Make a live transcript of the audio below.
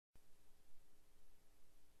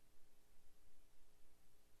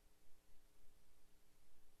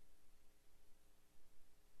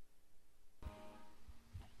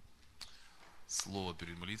слово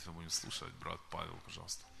перед молитвой будем слушать. Брат Павел,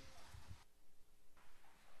 пожалуйста.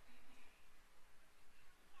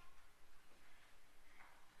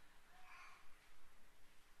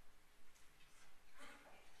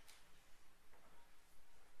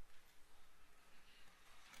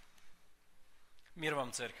 Мир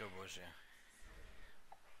вам, Церковь Божия!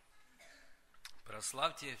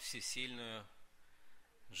 Прославьте всесильную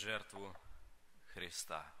жертву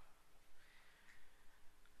Христа.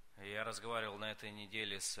 Я разговаривал на этой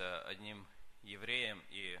неделе с одним евреем,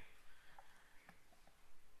 и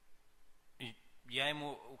я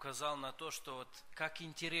ему указал на то, что вот как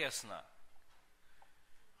интересно,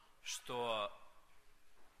 что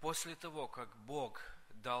после того, как Бог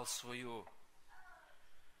дал свою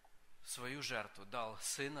жертву, дал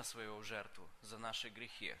Сына Своего в жертву за наши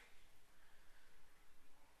грехи,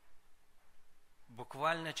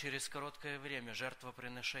 буквально через короткое время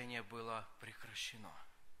жертвоприношение было прекращено.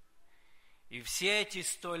 И все эти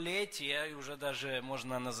столетия, и уже даже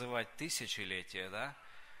можно называть тысячелетия, да,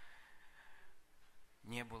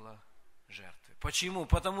 не было жертвы. Почему?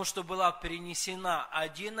 Потому что была принесена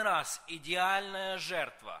один раз идеальная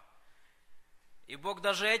жертва. И Бог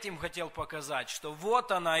даже этим хотел показать, что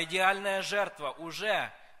вот она, идеальная жертва,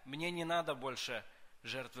 уже мне не надо больше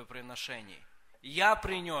жертвоприношений. Я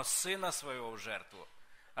принес Сына Своего в жертву.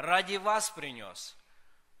 Ради вас принес.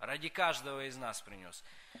 Ради каждого из нас принес.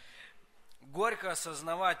 Горько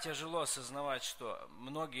осознавать, тяжело осознавать, что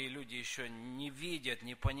многие люди еще не видят,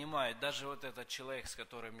 не понимают. Даже вот этот человек, с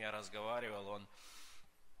которым я разговаривал, он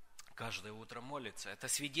каждое утро молится. Это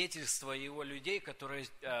свидетельство его людей,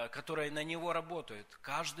 которые на него работают.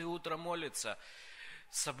 Каждое утро молится,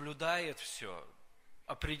 соблюдает все.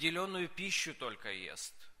 Определенную пищу только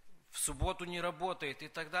ест. В субботу не работает и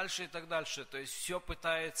так дальше, и так дальше. То есть все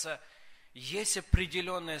пытается, есть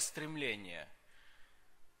определенное стремление.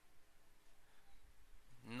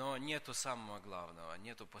 Но нету самого главного,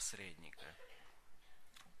 нету посредника.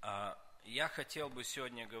 Я хотел бы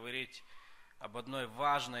сегодня говорить об одной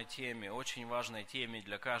важной теме, очень важной теме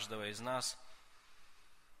для каждого из нас.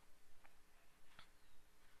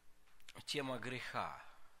 Тема греха.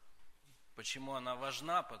 Почему она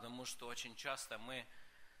важна? Потому что очень часто мы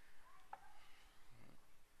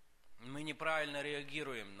неправильно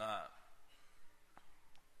реагируем на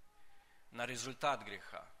результат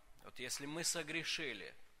греха. Вот если мы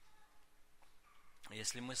согрешили,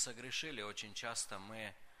 очень часто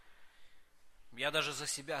я даже за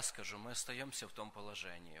себя скажу, мы остаемся в том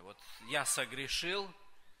положении. Вот я согрешил,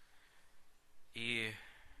 и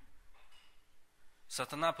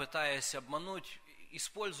сатана, пытаясь обмануть,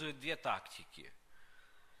 использует две тактики.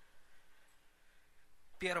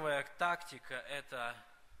 Первая тактика – это,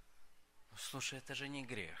 слушай, это же не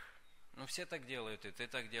грех. Все так делают, и ты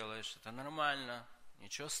так делаешь, это нормально.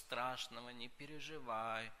 Ничего страшного, не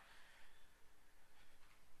переживай.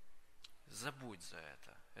 Забудь за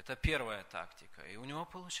это. Это первая тактика. И у него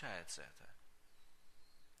получается это.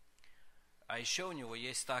 А еще у него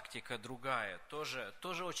есть тактика другая.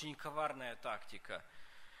 Тоже очень коварная тактика.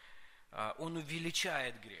 Он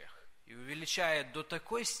увеличает грех. И увеличает до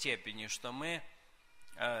такой степени, что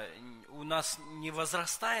у нас не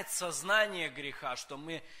возрастает сознание греха, что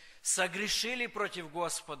мы согрешили против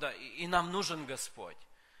Господа, и нам нужен Господь.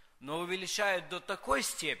 Но увеличают до такой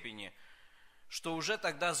степени, что уже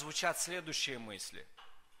тогда звучат следующие мысли.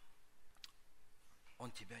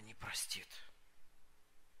 Он тебя не простит.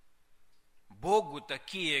 Богу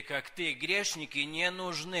такие, как ты, грешники, не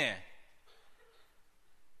нужны.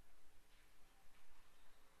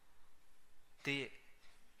 Ты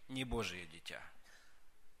не Божие дитя.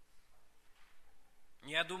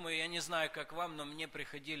 Я думаю, я не знаю, как вам, но мне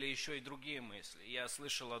приходили еще и другие мысли. Я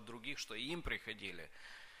слышал от других, что и им приходили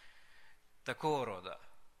такого рода.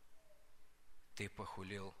 Ты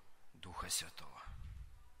похулил Духа Святого.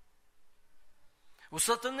 У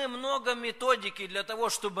сатаны много методики для того,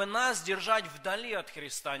 чтобы нас держать вдали от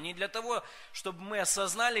Христа. Не для того, чтобы мы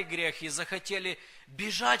осознали грех и захотели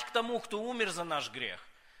бежать к тому, кто умер за наш грех.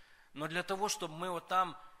 Но для того, чтобы мы вот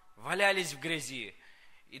там валялись в грязи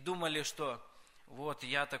и думали, что вот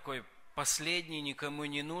я такой последний, никому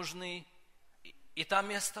не нужный, и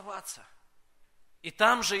там и оставаться. И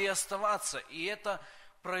там же и оставаться. И это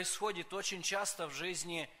происходит очень часто в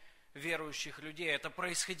жизни верующих людей. Это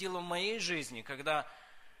происходило в моей жизни, когда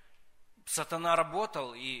сатана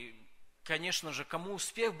работал, и, конечно же, кому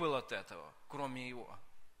успех был от этого, кроме его?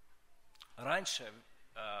 Раньше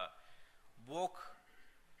Бог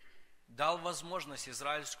дал возможность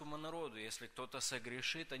израильскому народу, если кто-то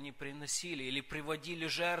согрешит, они приносили или приводили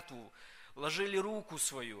жертву, ложили руку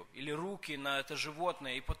свою или руки на это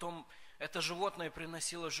животное, и потом это животное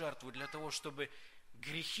приносило жертву для того, чтобы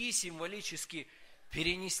грехи символически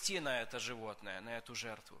перенести на это животное, на эту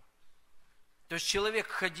жертву. То есть человек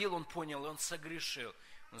ходил, он понял, он согрешил.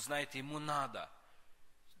 Он знает, ему надо.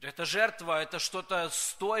 Эта жертва, это что-то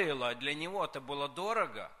стоило, для него это было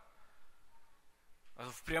дорого.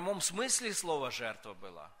 В прямом смысле слова жертва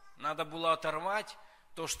была. Надо было оторвать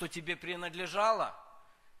то, что тебе принадлежало,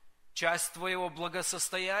 часть твоего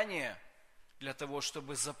благосостояния, для того,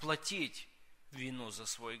 чтобы заплатить вину за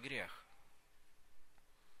свой грех.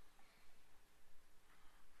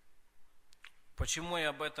 Почему я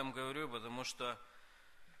об этом говорю? Потому что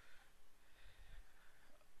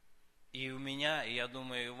и у меня, и я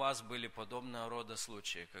думаю, и у вас были подобного рода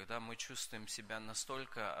случаи, когда мы чувствуем себя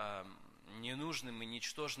настолько ненужными,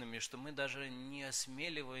 ничтожными, что мы даже не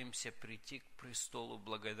осмеливаемся прийти к престолу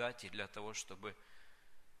благодати для того, чтобы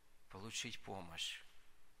получить помощь,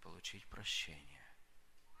 получить прощение.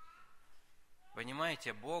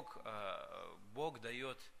 Понимаете, Бог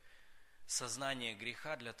дает сознание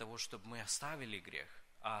греха для того, чтобы мы оставили грех.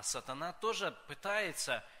 А сатана тоже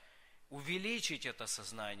пытается увеличить это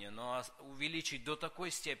сознание, но увеличить до такой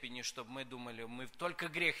степени, чтобы мы думали, мы только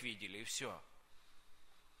грех видели, и все.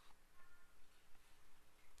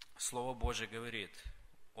 Слово Божие говорит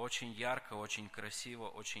очень ярко, очень красиво,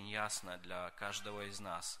 очень ясно для каждого из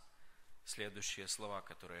нас. Следующие слова,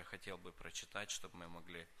 которые я хотел бы прочитать, чтобы мы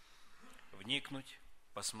могли вникнуть,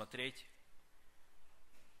 посмотреть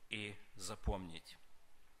и запомнить.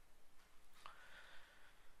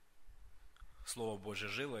 Слово Божие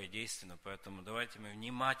живо и действенно, поэтому давайте мы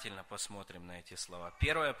внимательно посмотрим на эти слова.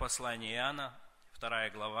 Первое послание Иоанна,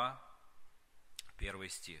 2 глава, 1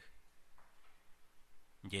 стих.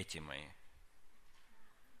 Дети мои,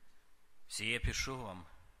 сие пишу вам,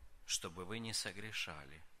 чтобы вы не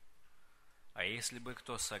согрешали. А если бы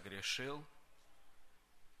кто согрешил,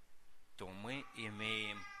 то мы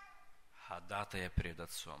имеем ходатая пред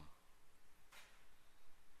Отцом,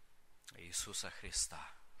 Иисуса Христа,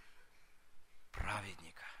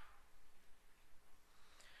 праведника.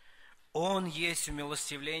 Он есть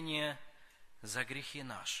умилостивление за грехи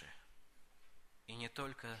наши, и не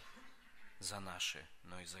только за наши,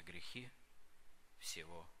 но и за грехи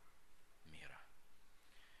всего мира.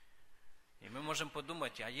 И мы можем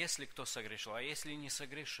подумать, а если кто согрешил, а если не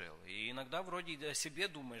согрешил? И иногда вроде о себе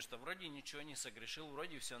думаешь, да вроде ничего не согрешил,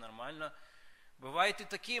 вроде все нормально. Бывают и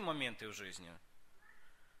такие моменты в жизни.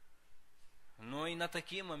 Но и на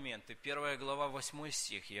такие моменты, 1 глава, 8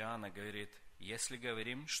 стих Иоанна говорит, если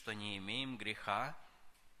говорим, что не имеем греха,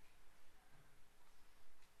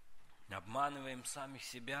 обманываем самих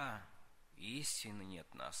себя, истины нет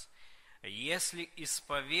в нас. Если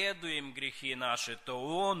исповедуем грехи наши, то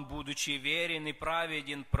Он, будучи верен и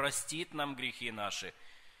праведен, простит нам грехи наши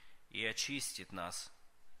и очистит нас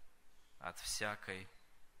от всякой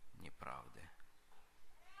неправды.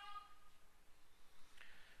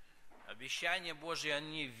 Обещания Божьи,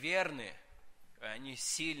 они верны, они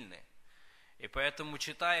сильны. И поэтому,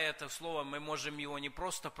 читая это слово, мы можем его не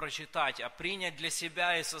просто прочитать, а принять для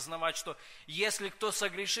себя и осознавать, что если кто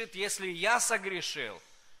согрешит, если я согрешил,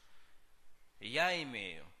 я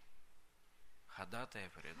имею ходатая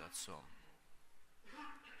пред Отцом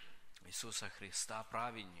Иисуса Христа,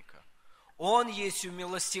 праведника. Он есть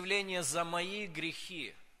умилостивление за мои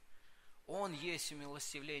грехи. Он есть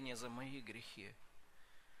умилостивление за мои грехи.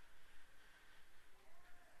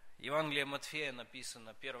 Евангелие Матфея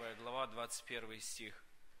написано, 1 глава, 21 стих.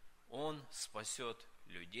 Он спасет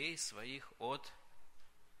людей своих от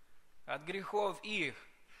грехов их.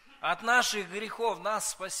 От наших грехов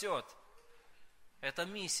нас спасет. Это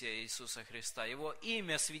миссия Иисуса Христа. Его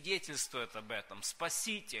имя свидетельствует об этом.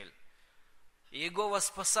 Спаситель. Иегова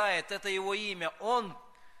спасает. Это Его имя. Он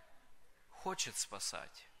хочет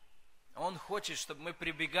спасать. Он хочет, чтобы мы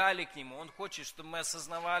прибегали к Нему. Он хочет, чтобы мы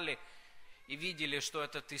осознавали и видели, что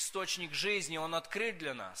этот источник жизни, он открыт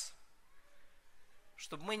для нас.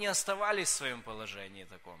 Чтобы мы не оставались в своем положении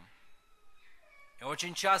таком. И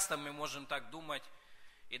очень часто мы можем так думать,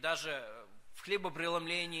 и даже в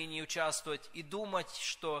хлебопреломлении не участвовать, и думать,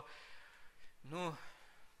 что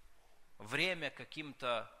время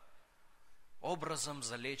каким-то образом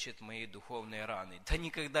залечит мои духовные раны. Да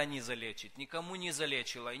никогда не залечит, никому не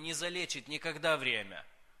залечило, и не залечит никогда время.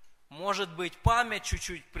 Может быть, память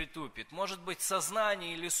чуть-чуть притупит, может быть,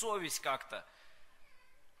 сознание или совесть как-то.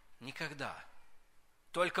 Никогда.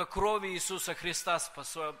 Только кровь Иисуса Христа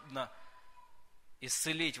способна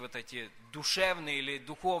исцелить вот эти душевные или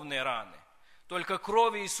духовные раны. Только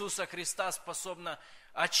кровь Иисуса Христа способна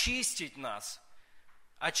очистить нас,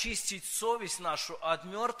 очистить совесть нашу от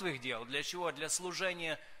мертвых дел. Для чего? Для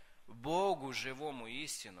служения Богу живому,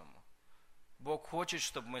 истинному. Бог хочет,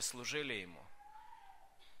 чтобы мы служили Ему.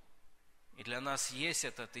 И для нас есть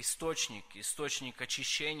этот источник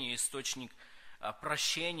очищения, источник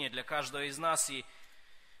прощения для каждого из нас. И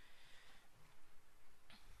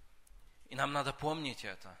нам надо помнить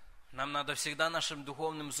это. Нам надо всегда нашим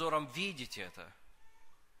духовным взором видеть это.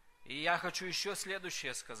 И я хочу еще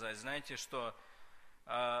следующее сказать. Знаете, что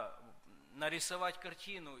нарисовать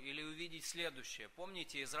картину или увидеть следующее.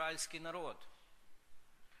 Помните, израильский народ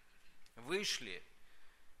вышли.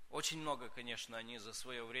 Очень много, конечно, они за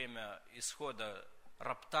свое время исхода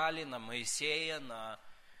роптали на Моисея,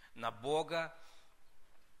 на Бога.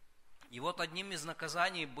 И вот одним из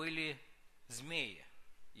наказаний были змеи.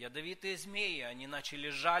 Ядовитые змеи. Они начали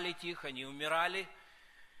жалить их, они умирали.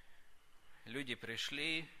 Люди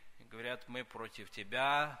пришли и говорят: мы против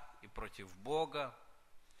тебя и против Бога.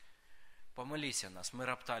 Помолись о нас. Мы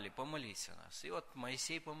роптали, помолись о нас. И вот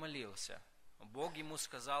Моисей помолился. Бог ему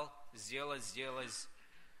сказал сделать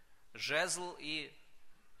жезл и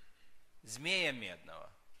змея медного.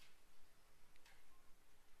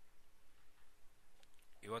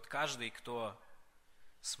 И вот каждый, кто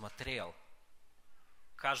смотрел,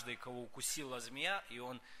 каждый, кого укусила змея, и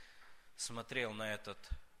он смотрел на этот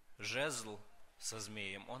жезл со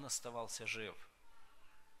змеем, он оставался жив.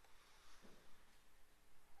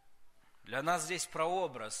 Для нас здесь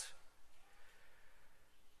прообраз.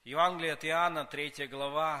 Евангелие от Иоанна, 3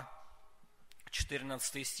 глава,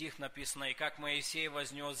 14 стих написано: «И как Моисей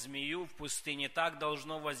вознес змею в пустыне, так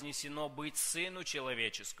должно вознесено быть Сыну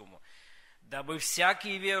Человеческому, дабы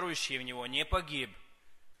всякий верующий в Него не погиб,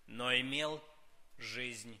 но имел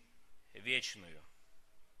жизнь вечную».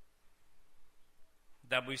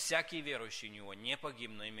 Дабы всякий верующий в Него не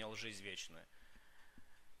погиб, но имел жизнь вечную.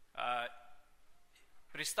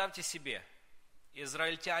 Представьте себе,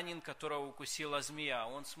 израильтянин, которого укусила змея,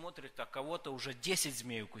 он смотрит, а кого-то уже 10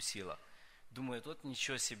 змей укусило. Думает: вот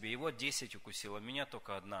ничего себе, его 10 укусило, меня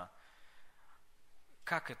только одна.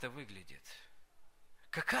 Как это выглядит?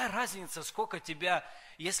 Какая разница, сколько тебя,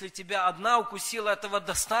 если тебя одна укусила, этого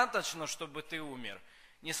достаточно, чтобы ты умер,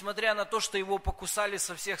 несмотря на то, что его покусали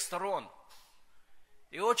со всех сторон.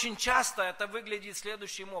 И очень часто это выглядит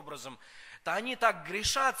следующим образом. Да они так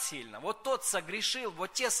грешат сильно. Вот тот согрешил,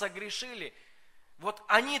 вот те согрешили. Вот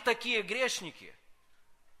они такие грешники.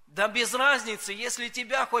 Да без разницы, если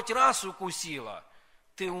тебя хоть раз укусило,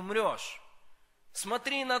 ты умрешь.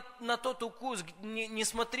 Смотри на тот укус, не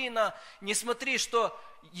смотри, что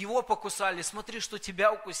его покусали, смотри, что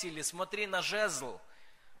тебя укусили, смотри на жезл.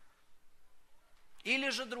 Или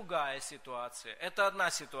же другая ситуация. Это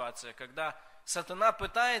одна ситуация, когда сатана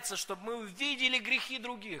пытается, чтобы мы увидели грехи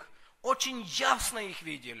других. Очень ясно их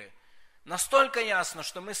видели. Настолько ясно,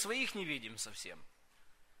 что мы своих не видим совсем.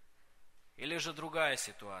 Или же другая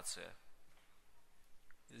ситуация.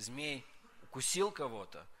 Змей укусил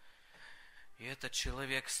кого-то, и этот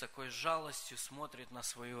человек с такой жалостью смотрит на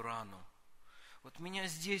свою рану. Вот меня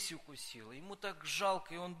здесь укусило, ему так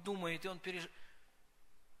жалко, и он думает, и он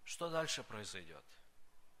Что дальше произойдет?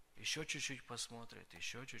 Еще чуть-чуть посмотрит,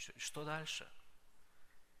 еще чуть-чуть. Что дальше?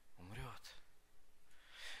 Умрет.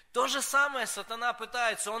 То же самое сатана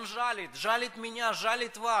пытается, он жалит меня,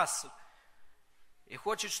 жалит вас. И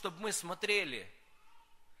хочет, чтобы мы смотрели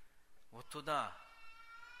вот туда,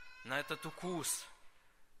 на этот укус.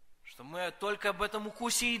 Чтобы мы только об этом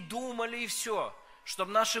укусе и думали, и все.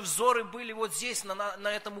 Чтобы наши взоры были вот здесь,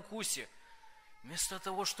 на этом укусе. Вместо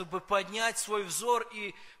того, чтобы поднять свой взор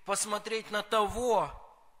и посмотреть на того,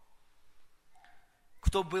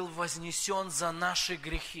 кто был вознесен за наши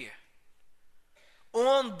грехи.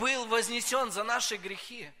 Он был вознесен за наши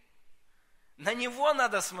грехи. На Него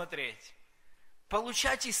надо смотреть.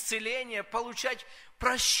 Получать исцеление, получать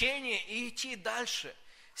прощение и идти дальше.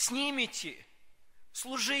 С Ним идти.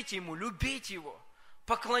 Служить Ему, любить Его,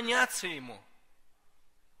 поклоняться Ему.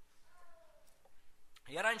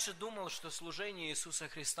 Я раньше думал, что служение Иисуса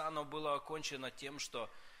Христа, оно было окончено тем, что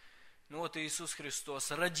Иисус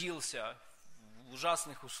Христос родился в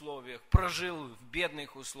ужасных условиях, прожил в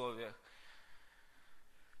бедных условиях.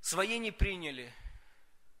 Свои не приняли,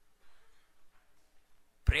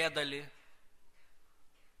 предали,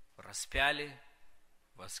 распяли,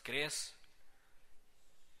 воскрес,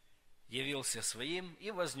 явился своим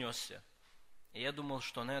и вознесся. И я думал,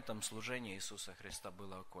 что на этом служение Иисуса Христа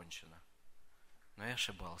было окончено. Но я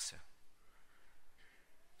ошибался.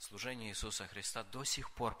 Служение Иисуса Христа до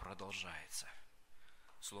сих пор продолжается.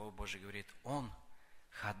 Слово Божье говорит, Он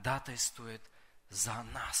ходатайствует за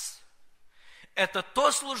нас. Это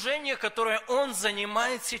то служение, которое Он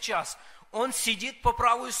занимает сейчас. Он сидит по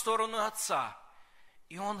правую сторону Отца.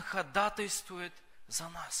 И Он ходатайствует за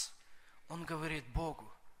нас. Он говорит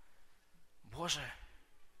Богу, Боже,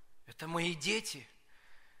 это мои дети,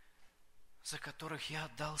 за которых я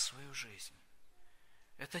отдал свою жизнь.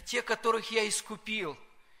 Это те, которых я искупил.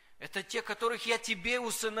 Это те, которых я Тебе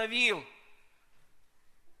усыновил.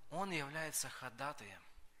 Он является ходатаем.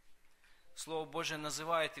 Слово Божие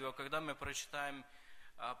называет его, когда мы прочитаем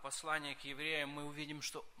послание к евреям, мы увидим,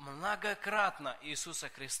 что многократно Иисуса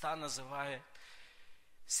Христа называет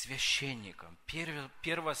священником,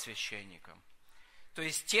 первосвященником. То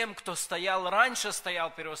есть тем, кто раньше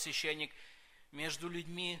стоял первосвященник между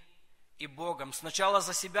людьми и Богом. Сначала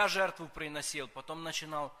за себя жертву приносил, потом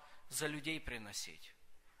начинал за людей приносить.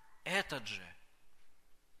 Этот же,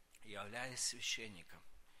 являясь священником,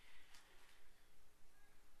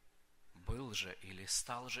 был же или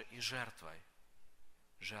стал же и жертвой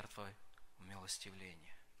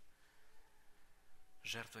умилостивления,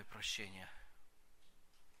 жертвой прощения.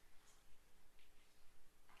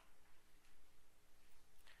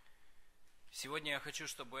 Сегодня я хочу,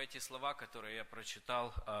 чтобы эти слова, которые я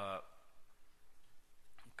прочитал,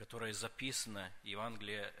 которые записаны,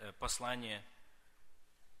 Евангелие, послание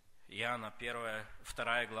Иоанна,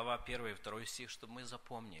 2 глава, 1 и 2 стих, чтобы мы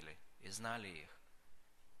запомнили и знали их.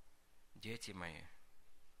 Дети мои,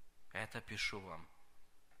 это пишу вам,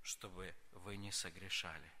 чтобы вы не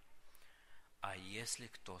согрешали. А если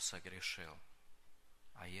кто согрешил,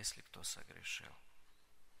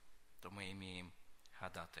 то мы имеем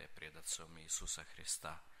ходатая пред Отцом Иисуса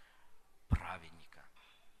Христа, праведника.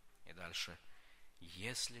 И дальше,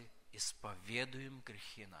 если исповедуем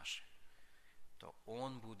грехи наши, то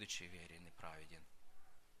Он, будучи верен и праведен,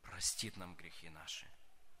 простит нам грехи наши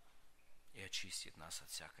и очистит нас от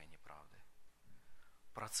всякой неправды.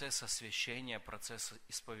 Процесс освящения, процесс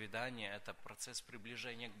исповедания – это процесс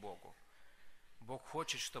приближения к Богу. Бог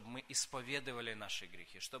хочет, чтобы мы исповедовали наши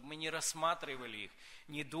грехи, чтобы мы не рассматривали их,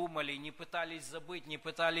 не думали, не пытались забыть, не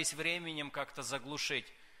пытались временем как-то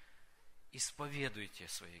заглушить. Исповедуйте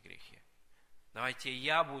свои грехи. Давайте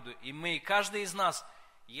я буду, и мы, и каждый из нас,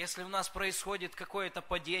 если у нас происходит какое-то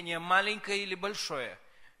падение, маленькое или большое,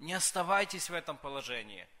 не оставайтесь в этом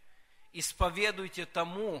положении. Исповедуйте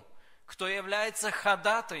тому, кто является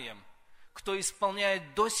ходатаем, кто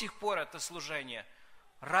исполняет до сих пор это служение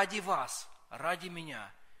ради вас, ради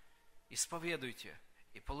меня. Исповедуйте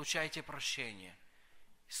и получайте прощение.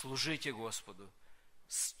 Служите Господу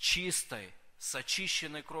с чистой, с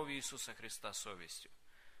очищенной кровью Иисуса Христа совестью.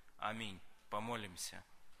 Аминь. Помолимся.